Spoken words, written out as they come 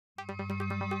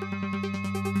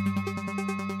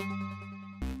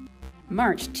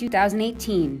March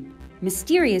 2018.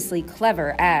 Mysteriously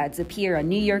clever ads appear on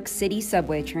New York City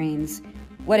subway trains.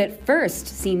 What at first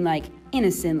seemed like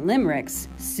innocent limericks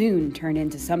soon turned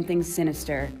into something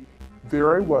sinister.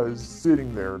 There I was,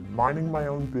 sitting there, minding my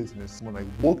own business, when I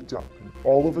looked up, and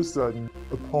all of a sudden,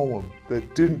 a poem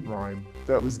that didn't rhyme,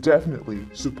 that was definitely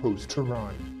supposed to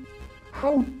rhyme.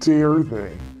 How dare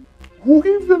they? Who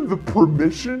gave them the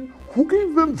permission? Who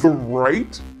gave them the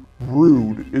right?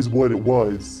 Rude is what it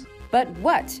was. But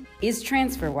what is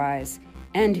TransferWise?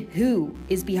 And who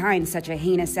is behind such a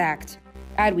heinous act?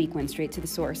 Adweek went straight to the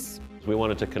source. We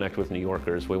wanted to connect with New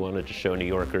Yorkers. We wanted to show New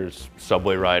Yorkers,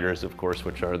 subway riders, of course,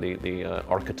 which are the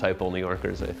archetypal New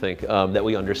Yorkers, I think, that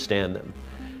we understand them.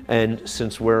 And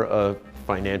since we're a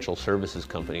financial services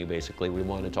company, basically, we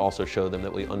wanted to also show them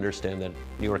that we understand that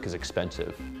New York is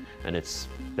expensive, and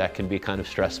that can be kind of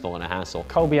stressful and a hassle.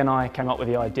 Colby and I came up with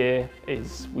the idea.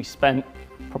 We spent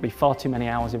probably far too many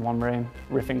hours in one room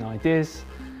riffing ideas.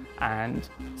 And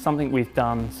something we've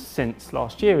done since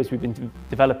last year is we've been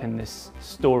developing this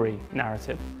story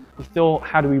narrative. We thought,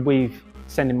 how do we weave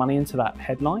sending money into that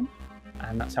headline?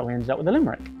 And that's how we ended up with a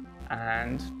limerick.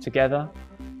 And together,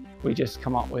 we just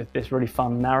come up with this really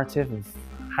fun narrative of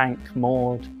Hank,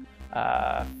 Maud,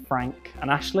 Frank, and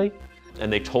Ashley.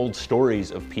 And they told stories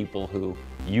of people who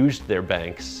used their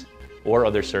banks or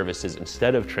other services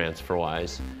instead of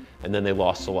TransferWise, and then they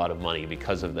lost a lot of money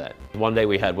because of that. One day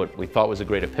we had what we thought was a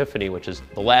great epiphany, which is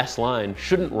the last line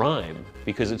shouldn't rhyme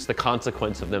because it's the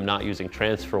consequence of them not using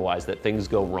TransferWise that things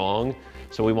go wrong.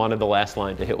 So we wanted the last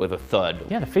line to hit with a thud.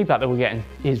 Yeah, the feedback that we're getting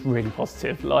is really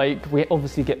positive. Like, we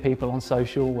obviously get people on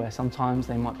social where sometimes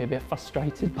they might be a bit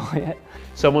frustrated by it.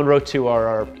 Someone wrote to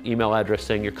our email address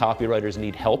saying your copywriters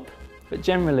need help. But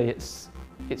generally it's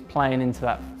playing into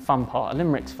that fun part. A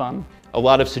limerick's fun. A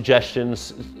lot of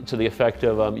suggestions to the effect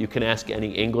of you can ask any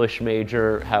English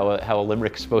major how a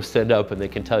limerick's supposed to end up and they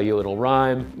can tell you it'll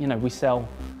rhyme. You know, we sell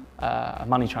a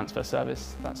money transfer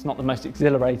service. That's not the most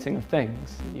exhilarating of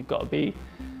things. You've got to be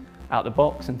out the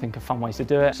box and think of fun ways to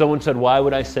do it. Someone said, why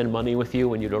would I send money with you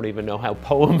when you don't even know how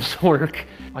poems work?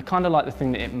 I kind of like the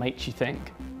thing that it makes you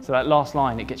think. So that last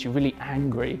line, it gets you really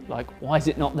angry. Like, why is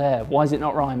it not there? Why is it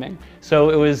not rhyming?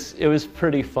 So it was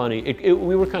pretty funny.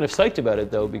 We were kind of psyched about it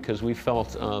though, because we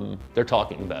felt they're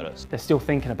talking about us. They're still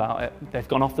thinking about it. They've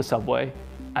gone off the subway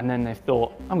and then they've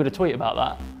thought, I'm going to tweet about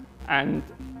that. And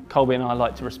Colby and I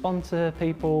like to respond to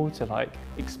people, to like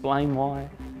explain why.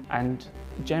 And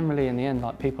generally in the end,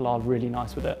 like, people are really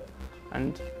nice with it.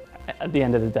 And at the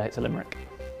end of the day, it's a limerick.